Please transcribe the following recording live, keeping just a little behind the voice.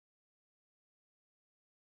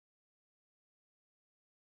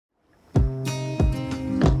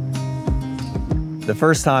The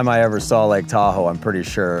first time I ever saw Lake Tahoe, I'm pretty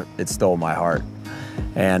sure it stole my heart.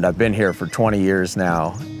 And I've been here for 20 years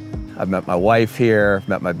now. I've met my wife here,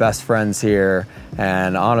 met my best friends here,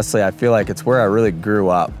 and honestly, I feel like it's where I really grew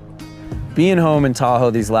up. Being home in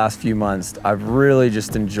Tahoe these last few months, I've really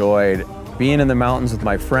just enjoyed being in the mountains with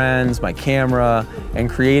my friends, my camera, and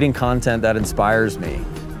creating content that inspires me.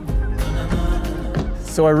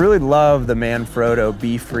 So I really love the Manfrotto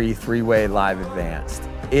Befree 3-way live advanced.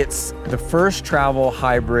 It's the first travel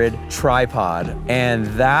hybrid tripod, and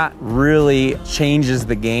that really changes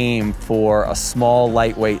the game for a small,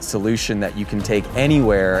 lightweight solution that you can take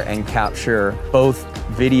anywhere and capture both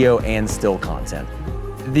video and still content.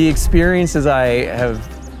 The experiences I have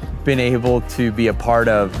been able to be a part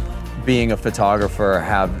of being a photographer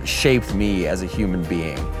have shaped me as a human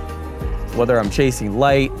being. Whether I'm chasing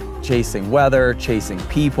light, chasing weather, chasing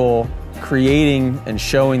people, creating and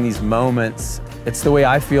showing these moments, it's the way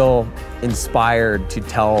I feel inspired to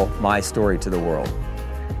tell my story to the world.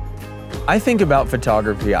 I think about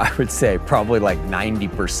photography, I would say, probably like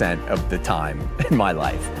 90% of the time in my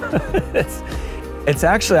life. It's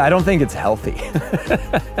actually, I don't think it's healthy.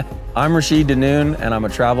 I'm Rachid Dahnoun, and I'm a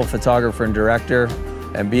travel photographer and director,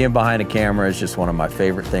 and being behind a camera is just one of my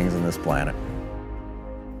favorite things on this planet.